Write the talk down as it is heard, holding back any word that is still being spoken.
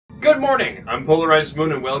Good morning, I'm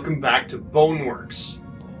PolarizedMoon and welcome back to Boneworks.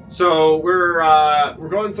 So we're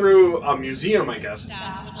going through a museum, I guess.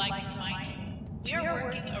 Staff would like to remind you, we are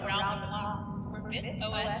working around the clock for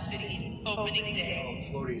MythOS City opening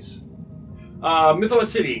day. Oh, floaties. MythOS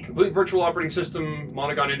City, complete virtual operating system,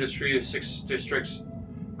 Monogon industry of 6 districts,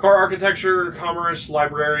 core architecture, commerce,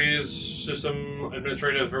 libraries, system,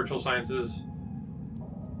 administrative, virtual sciences.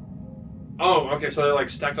 Oh, okay, so they're like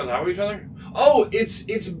stacked on top of each other? Oh, it's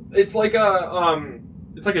like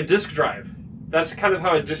a disk drive. That's kind of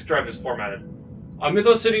how a disk drive is formatted.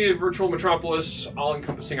 MythOS City, a virtual metropolis,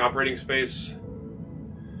 all-encompassing operating space.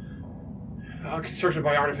 Constructed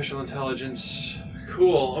by artificial intelligence.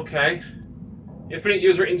 Cool, okay. Infinite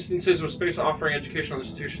user instances with space offering educational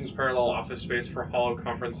institutions, parallel office space for holo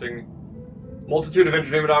conferencing. Multitude of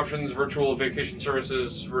entertainment options, virtual vacation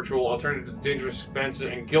services, virtual alternative to dangerous expense,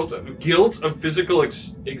 and guilt of physical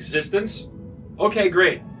existence? Okay,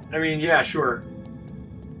 great. I mean, yeah, sure.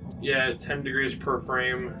 Yeah, 10 degrees per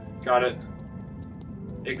frame. Got it.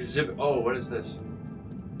 Exhibit. Oh, what is this?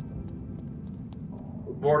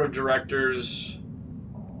 Board of directors.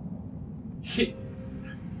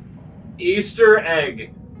 Easter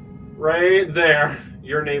egg. Right there.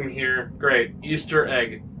 Your name here. Great. Easter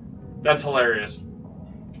egg. That's hilarious.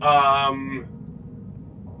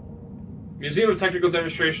 Museum of Technical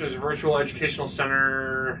Demonstration is a virtual educational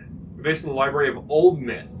center based in the Library of Old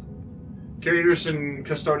Myth. Curators and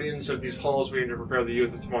custodians of these halls waiting to prepare the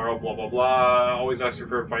youth of tomorrow, blah, blah, blah. Always asking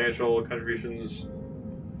for financial contributions.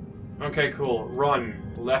 Okay, cool.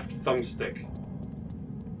 Run. Left thumbstick.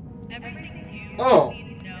 Everything you Oh.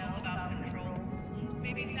 need to know about control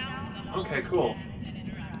may be found in the hall Okay, cool. and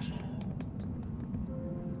interaction.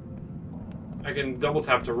 I can double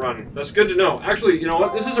tap to run. That's good to know. Actually, you know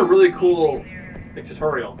what? This is a really cool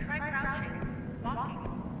tutorial. Try crouching,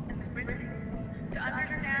 walking, and sprinting to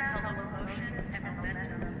understand how motion and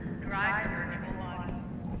momentum drive the virtual body.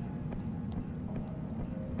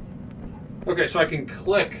 Okay, so I can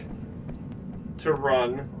click to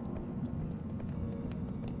run.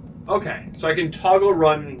 Okay, so I can toggle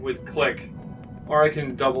run with click, or I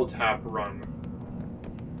can double tap run.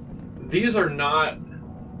 These are not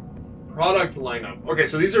product lineup. Okay,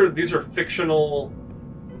 so these are fictional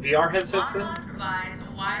VR headsets then? Monogon provides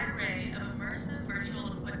a wide array of immersive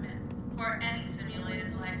virtual equipment for any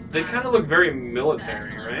simulated lifestyle. They kind of look very The military,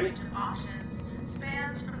 excellent right? range of options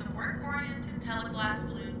spans from the work-oriented teleglass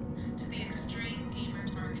blue to the extreme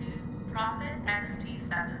gamer-targeted Prophet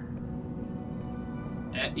XT7.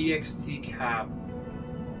 At EXT cap.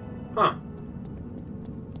 Huh.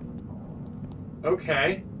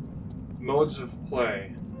 Okay. Modes of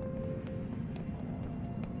play.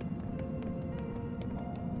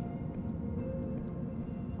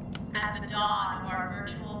 At the dawn of our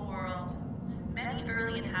virtual world, many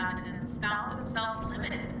early inhabitants found themselves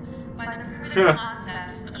limited by the primitive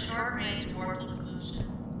concepts of short-range orbital illusion.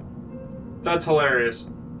 That's hilarious.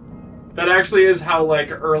 That actually is how,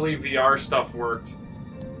 like, early VR stuff worked.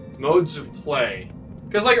 Modes of play.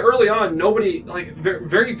 Because, like, early on, nobody, like,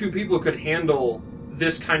 very few people could handle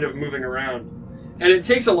this kind of moving around. And it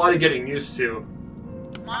takes a lot of getting used to.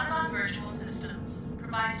 Monogon Virtual Systems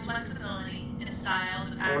provides flexibility in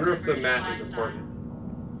styles of I wonder if active the virtual mat is lifestyle.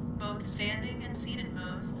 important. Both standing and seated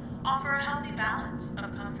modes offer a healthy balance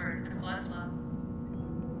of comfort and blood flow.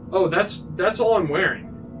 Oh, that's all I'm wearing.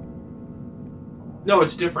 No,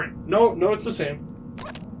 it's different. No, it's the same.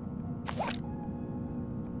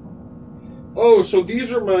 Oh, so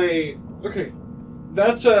these are my... Okay.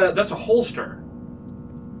 That's a holster.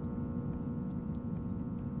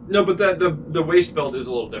 No, but the waist belt is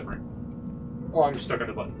a little different. Oh, I'm stuck on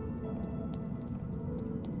the button.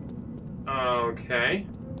 Okay.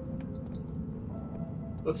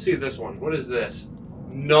 Let's see this one. What is this?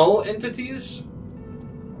 Null entities?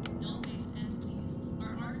 Null-based entities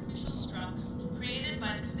are artificial structs created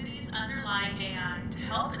by the city's underlying AI to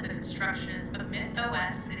help in the construction of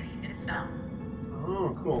MythOS City itself.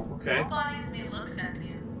 Oh, cool. Okay. Null bodies may look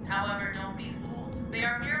sentient, however, don't be fooled. They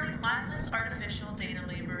are merely mindless artificial data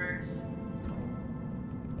laborers.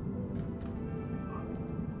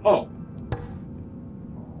 Oh.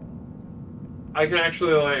 I can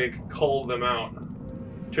actually, like, cull them out.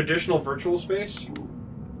 Traditional virtual space?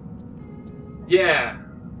 Yeah.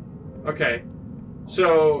 Okay.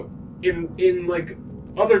 So, in like,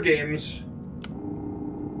 other games,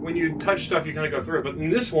 when you touch stuff, you kind of go through it. But in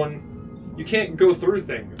this one, you can't go through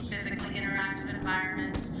things. Physically interactive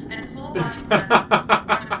environments and full body presence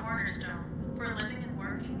are the cornerstone for living and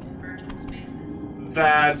working in virtual spaces.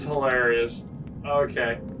 That's hilarious.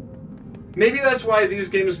 Okay. Maybe that's why these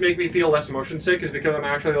games make me feel less motion sick, is because I'm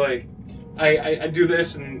actually, like, I do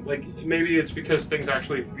this and like maybe it's because things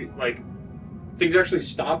actually things actually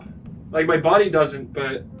stop. Like my body doesn't,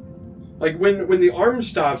 but like when the arm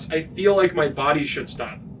stops, I feel like my body should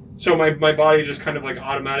stop. So my body just kind of like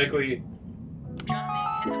automatically.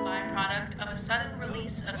 Jumping is a byproduct of a sudden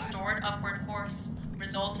release of stored upward force,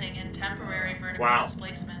 resulting in temporary vertical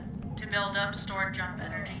displacement to build up stored jump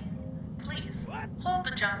energy. Please hold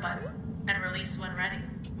the jump button and release when ready.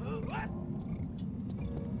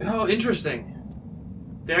 Oh, interesting.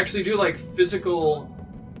 They actually do like physical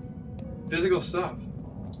stuff.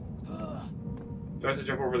 Do I have to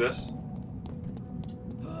jump over this?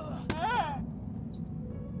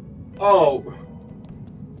 Oh,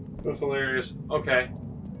 that's hilarious. Okay.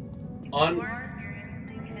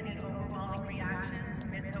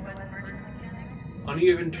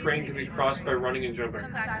 Uneven terrain can be crossed by running and jumping.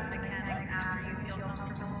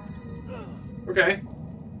 Okay.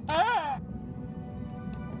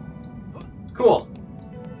 Cool.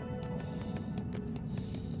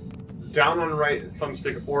 Down on right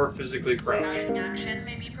thumbstick or physically crouch. Crouching action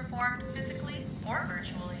may be performed physically or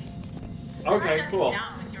virtually. Okay, Try cool.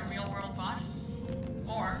 down with your real-world body,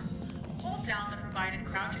 or hold down the provided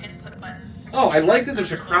crouch input button. Oh, I like that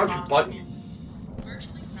there's a crouch button.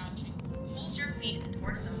 Virtually crouching pulls your feet and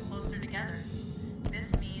torso closer together.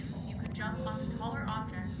 This means you can jump onto taller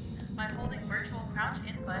objects by holding virtual crouch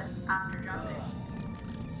input after jumping.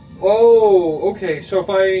 Oh, okay. So if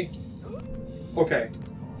I... Okay.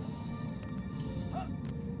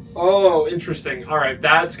 Oh, interesting. Alright,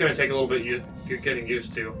 that's going to take a little bit getting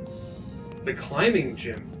used to. The climbing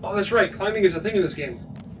gym. Oh, that's right. Climbing is a thing in this game.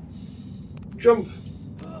 Jump.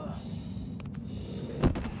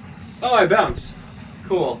 Oh, I bounced.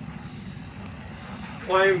 Cool.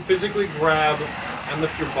 Climb, physically grab, and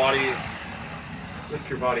lift your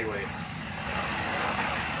body weight.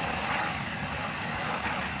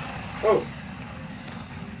 Oh.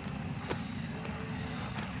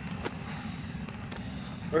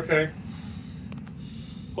 Okay.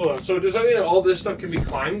 Hold on. So does that mean that all this stuff can be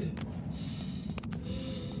climbed?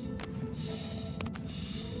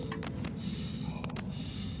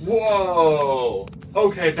 Whoa!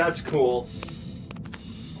 Okay, that's cool.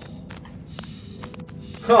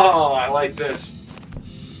 Oh, I like this.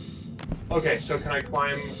 Okay, so can I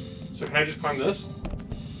climb... So can I just climb this?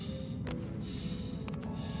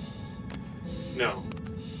 No.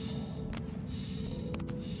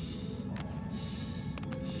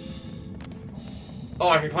 Oh,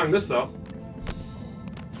 I can climb this, though.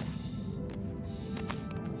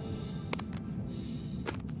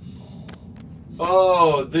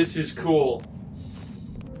 Oh, this is cool.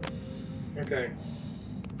 Okay.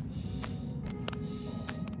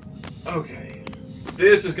 Okay.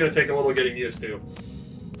 This is going to take a little getting used to.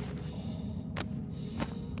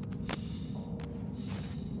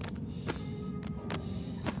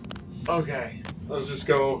 Okay. Let's just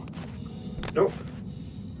go... Nope.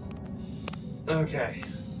 Okay.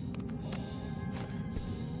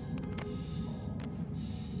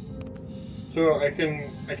 So I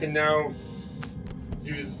can now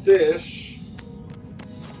do this.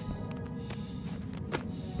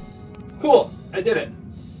 Cool, I did it.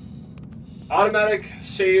 Automatic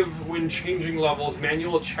save when changing levels.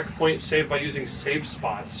 Manual checkpoint save by using save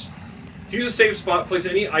spots. To use a save spot, place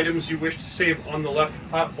any items you wish to save on the left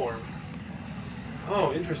platform.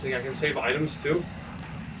 Oh, interesting. I can save items too.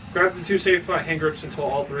 Grab the 2 save spot hand grips until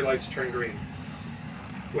all 3 lights turn green.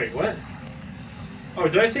 Wait, what? Oh,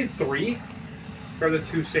 did I say 3? Grab the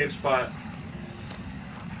 2 save spot.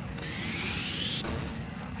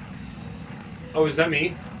 Oh, is that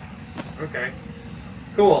me? Okay.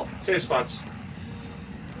 Cool. Save spots.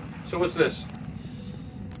 So what's this?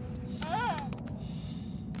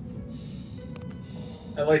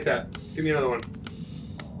 I like that. Give me another one.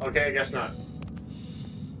 Okay, I guess not.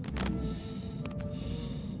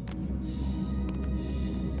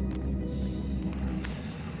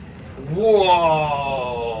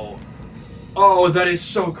 Whoa! Oh, that is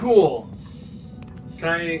so cool! Can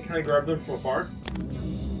I grab them from afar?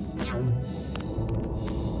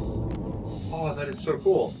 Oh, that is so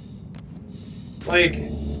cool. Like,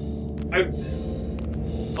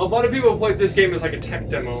 a lot of people play this game as like a tech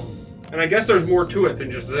demo, and I guess there's more to it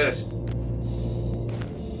than just this.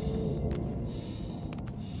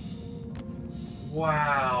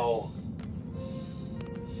 Wow.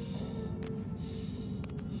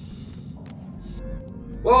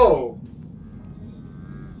 Whoa!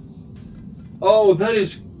 Oh, that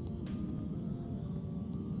is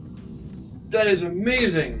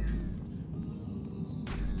amazing!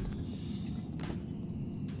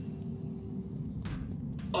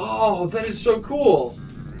 Oh, that is so cool!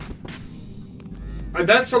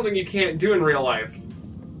 That's something you can't do in real life.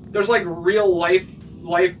 There's like real life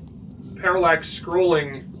parallax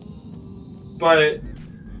scrolling, but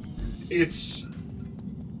it's...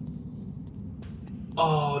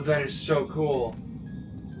 Oh, that is so cool.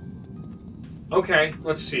 Okay,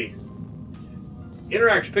 let's see.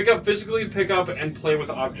 Interact. Pick up, physically pick up, and play with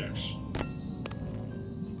objects.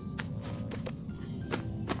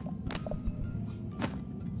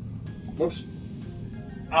 Whoops.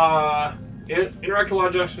 Interactable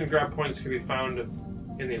objects and grab points can be found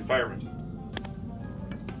in the environment.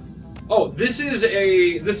 Oh, this is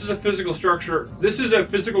a physical structure. This is a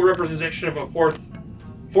physical representation of a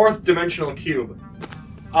fourth dimensional cube.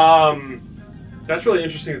 That's really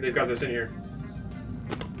interesting that they've got this in here.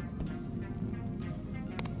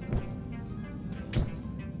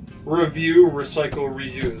 Review, recycle,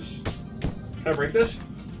 reuse. Can I break this?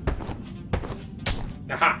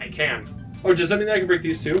 Aha, I can. Oh, does that mean that I can break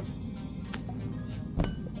these too?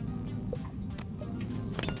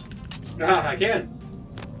 Aha, I can.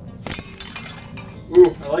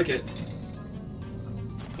 Ooh, I like it.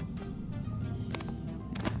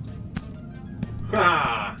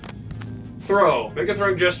 Ha! Throw. Make a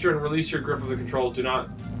throwing gesture and release your grip of the control. Do not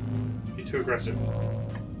be too aggressive.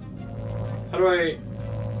 How do I...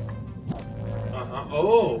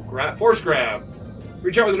 Oh, force grab.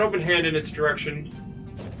 Reach out with an open hand in its direction.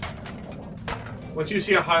 Once you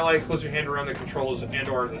see a highlight, close your hand around the controls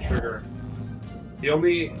and/or the trigger. The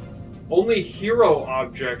only hero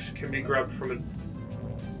objects can be grabbed from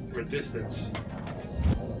a distance.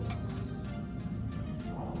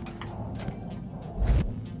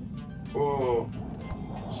 Oh,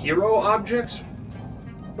 hero objects?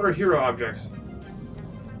 What are hero objects?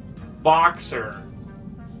 Boxer.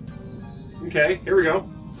 Okay, here we go.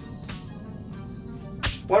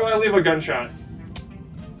 Why do I leave a gunshot?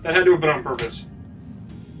 That had to have been on purpose.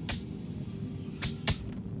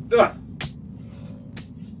 Ugh.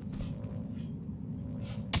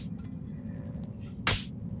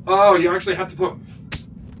 Oh, you actually have to put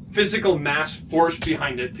physical mass force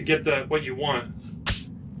behind it to get what you want.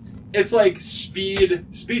 It's like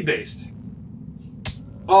speed-based.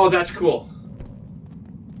 Oh, that's cool.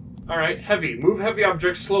 Alright, heavy. Move heavy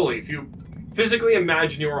objects slowly. If you physically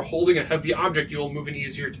imagine you are holding a heavy object, you will have an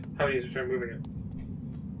easier time moving it.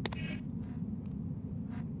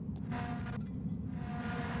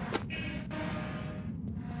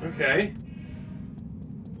 Okay.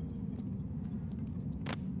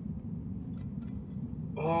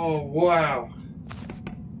 Oh, wow.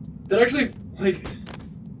 That actually, like...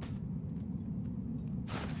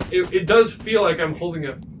 It does feel like I'm holding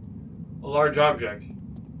a large object.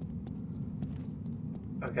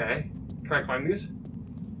 Okay. Can I climb these?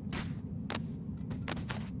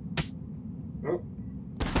 Oh.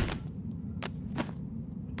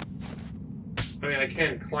 I mean, I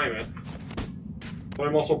can climb it. But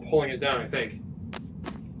I'm also pulling it down, I think.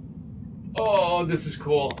 Oh, this is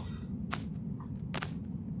cool.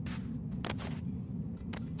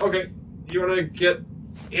 Okay. You wanna get...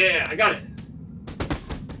 Yeah, I got it.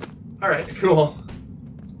 Alright, cool.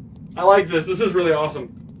 I like this. This is really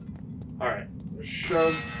awesome. Alright.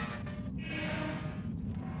 Shove.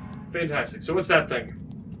 Fantastic. So what's that thing?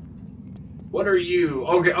 What are you?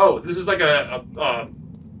 Okay. Oh, this is like this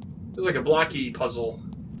is like a blocky puzzle.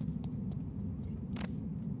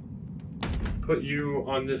 Put you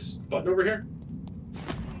on this button over here.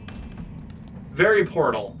 Very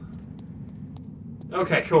portal.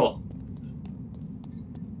 Okay, cool.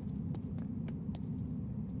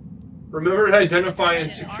 Remember to identify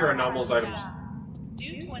and secure anomalous items.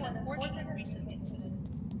 Due to an unfortunate recent incident,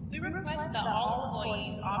 we request that all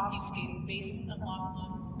employees obfuscate the basement unlock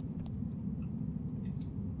log.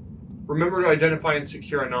 Remember to identify and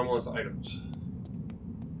secure anomalous items.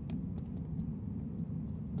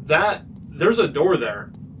 There's a door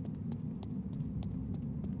there.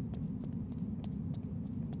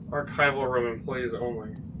 Archival room, employees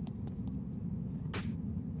only.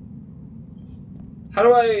 How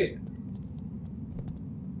do I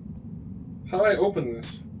open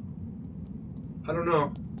this? I don't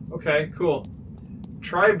know. Okay, cool.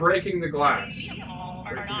 Try breaking the glass.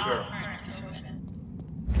 Breaking the door.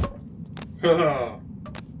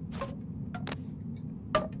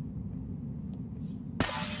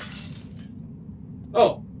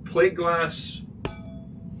 Oh, plate glass,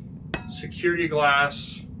 security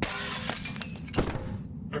glass.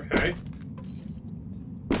 Okay.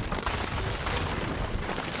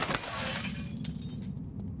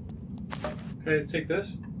 Can I take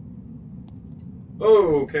this?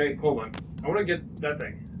 Oh, okay. Hold on. I want to get that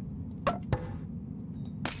thing.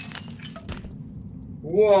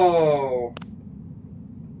 Whoa.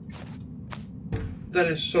 That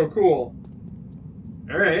is so cool.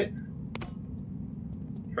 Alright.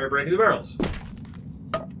 Try breaking the barrels.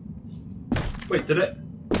 Wait, did it?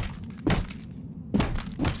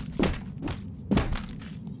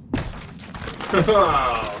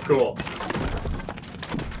 Oh, cool.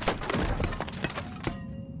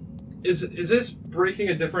 Is this breaking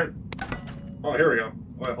a different... Oh, here we go.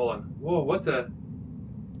 Wait, hold on. Whoa, what the...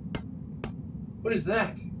 What is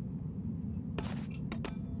that?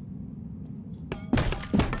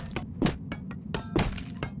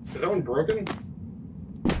 Is that one broken?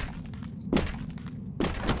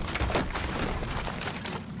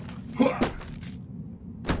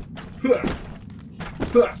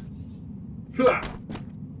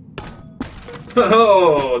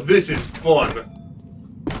 Oh, this is fun.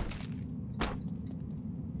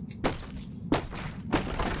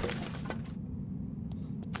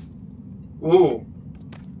 Ooh.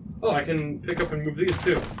 Oh, I can pick up and move these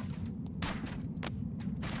too.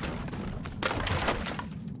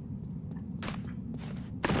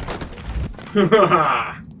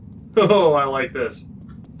 Oh, I like this.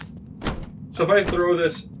 So if I throw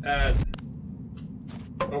this at...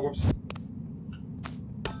 Oh, whoops.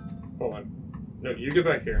 Hold on. No, you get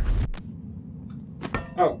back here.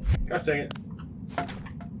 Oh, gosh dang it.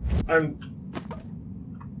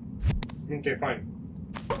 Okay, fine.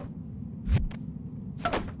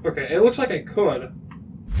 Okay, it looks like I could.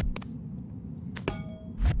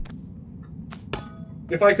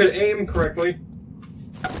 If I could aim correctly.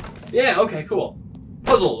 Yeah, okay, cool.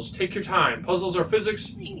 Puzzles, take your time. Puzzles are physics.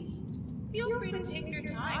 Please, feel free to take your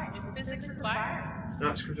time with physics environments.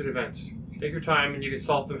 Not scripted events. Take your time and you can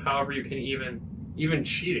solve them however you can, even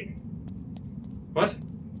cheating. What?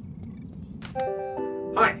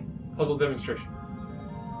 Hi. Puzzle demonstration.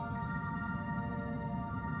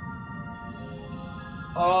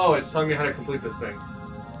 Oh, it's telling me how to complete this thing.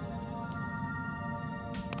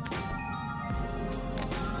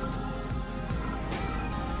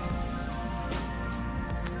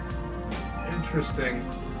 Interesting.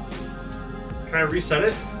 Can I reset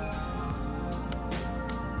it?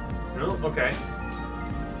 No? Okay.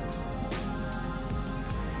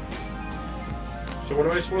 So what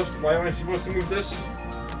am I supposed to, why am I supposed to move this?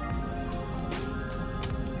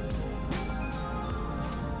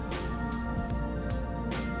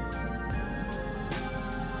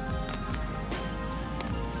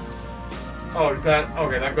 Oh, that,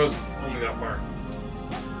 okay, that goes only that far.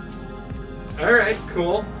 Alright,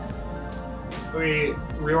 cool. Let me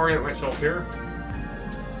reorient myself here.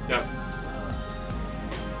 Yep.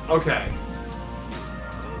 Okay.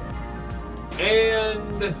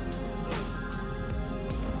 And...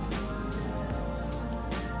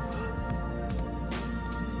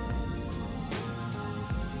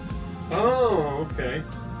 Oh, okay.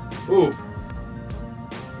 Ooh.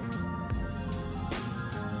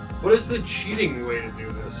 What is the cheating way to do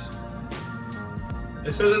this?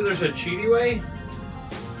 It says that there's a cheaty way?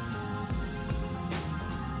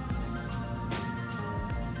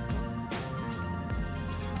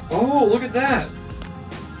 Oh, look at that!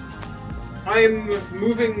 I'm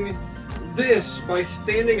moving this by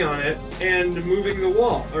standing on it and moving the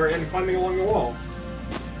wall, and climbing along the wall.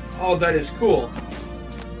 Oh, that is cool.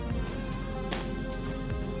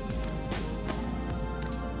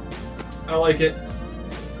 I like it.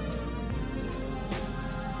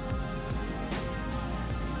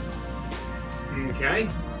 Okay.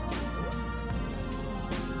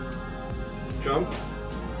 Jump.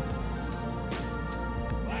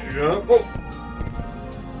 Jump. Oh!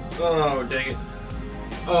 Oh, dang it.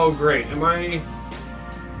 Oh, great. Am I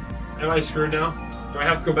screwed now? Do I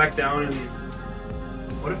have to go back down and...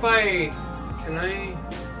 What if I... Can I...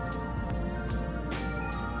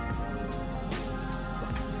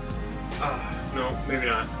 No, maybe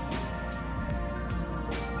not.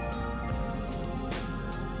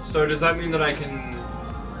 So does that mean that I can...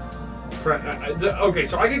 Okay,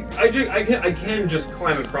 so I can just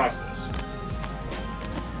climb across this.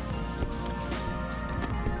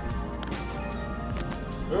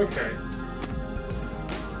 Okay.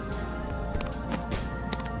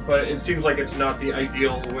 But it seems like it's not the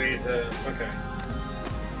ideal way to... Okay.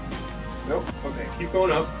 Nope. Okay, keep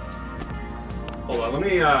going up. Hold on, let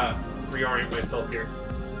me reorient myself here.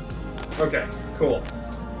 Okay, cool.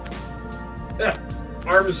 Yeah.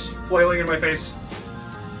 Arms flailing in my face.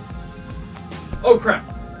 Oh, crap.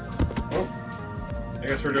 Oh. I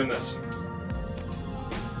guess we're doing this.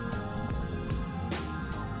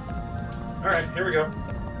 Alright, here we go.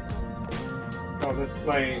 Oh, that's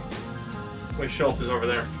my shelf is over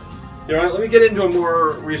there. You know what, let me get into a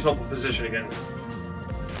more reasonable position again.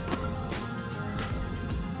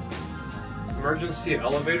 Emergency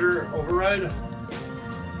elevator override?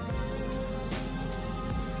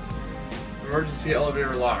 Emergency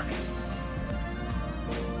elevator lock.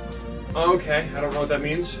 Okay, I don't know what that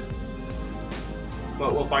means.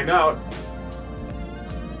 But we'll find out.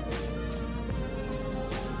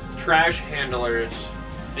 Trash handlers.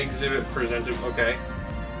 Exhibit presented. Okay.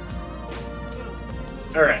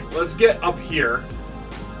 Alright, let's get up here.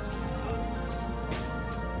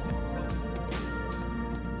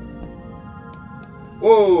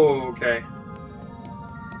 Whoa, okay.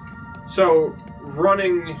 So,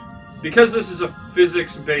 running... Because this is a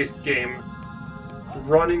physics-based game,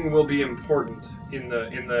 running will be important in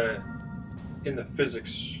the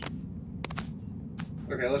physics.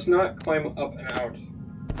 Okay, let's not climb up and out.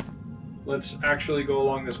 Let's actually go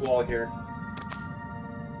along this wall here.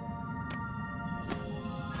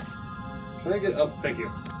 Can I get up? Thank you.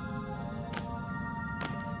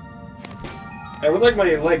 I would like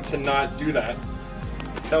my leg to not do that.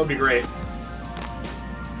 That would be great.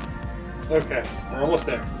 Okay, we're almost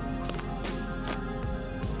there.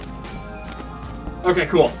 Okay,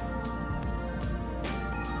 cool.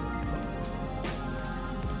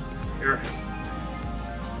 Here.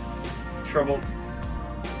 Trouble.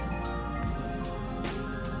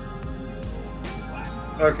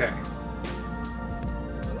 Okay.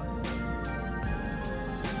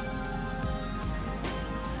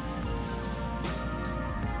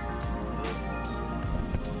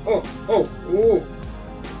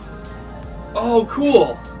 Oh,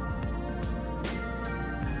 cool.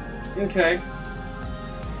 Okay.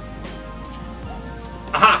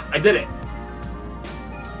 Aha! I did it.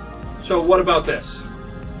 So what about this?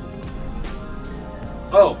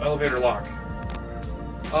 Oh, elevator lock.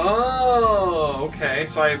 Oh, okay.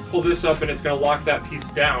 So I pull this up and it's going to lock that piece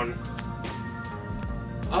down.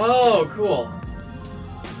 Oh, cool.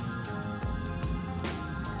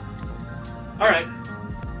 Alright.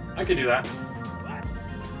 I could do that.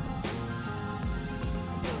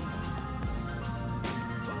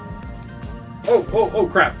 Oh,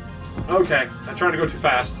 crap. Okay. I'm trying to go too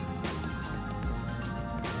fast.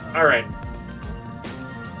 Alright.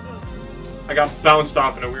 I got bounced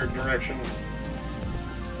off in a weird direction.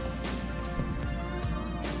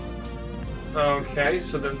 Okay,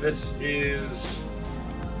 so then this is...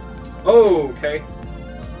 Oh, okay.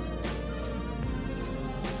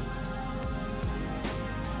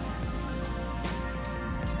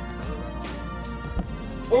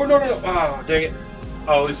 Oh, no. Oh, dang it.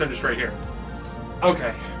 Oh, at least I'm just right here.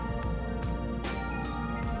 Okay.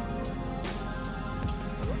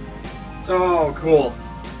 Oh, cool.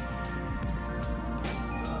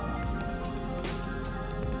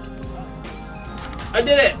 I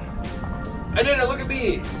did it! I did it! Look at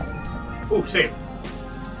me! Ooh, safe.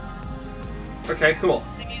 Okay, cool.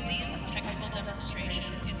 The museum technical demonstration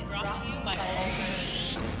is brought to you by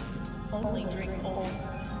Only drink old.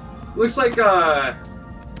 Looks like it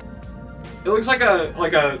looks like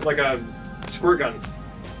a squirt gun.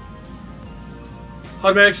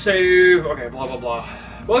 Automatic save. Okay, blah blah blah.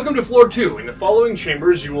 Welcome to Floor 2. In the following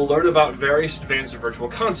chambers, you will learn about various advanced virtual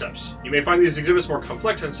concepts. You may find these exhibits more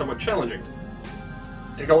complex and somewhat challenging.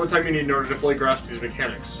 Take all the time you need in order to fully grasp these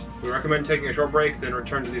mechanics. We recommend taking a short break, then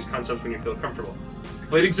return to these concepts when you feel comfortable.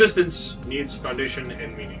 Complete existence needs foundation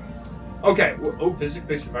and meaning. Okay. Oh,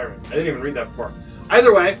 physics-based environment. I didn't even read that before.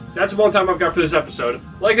 Either way, that's about all the time I've got for this episode.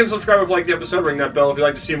 Like and subscribe if you like the episode. Ring that bell if you'd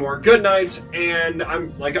like to see more. Good night, and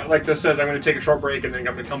I'm like this says, I'm going to take a short break, and then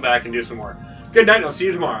I'm going to come back and do some more. Good night, and I'll see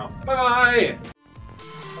you tomorrow. Bye-bye!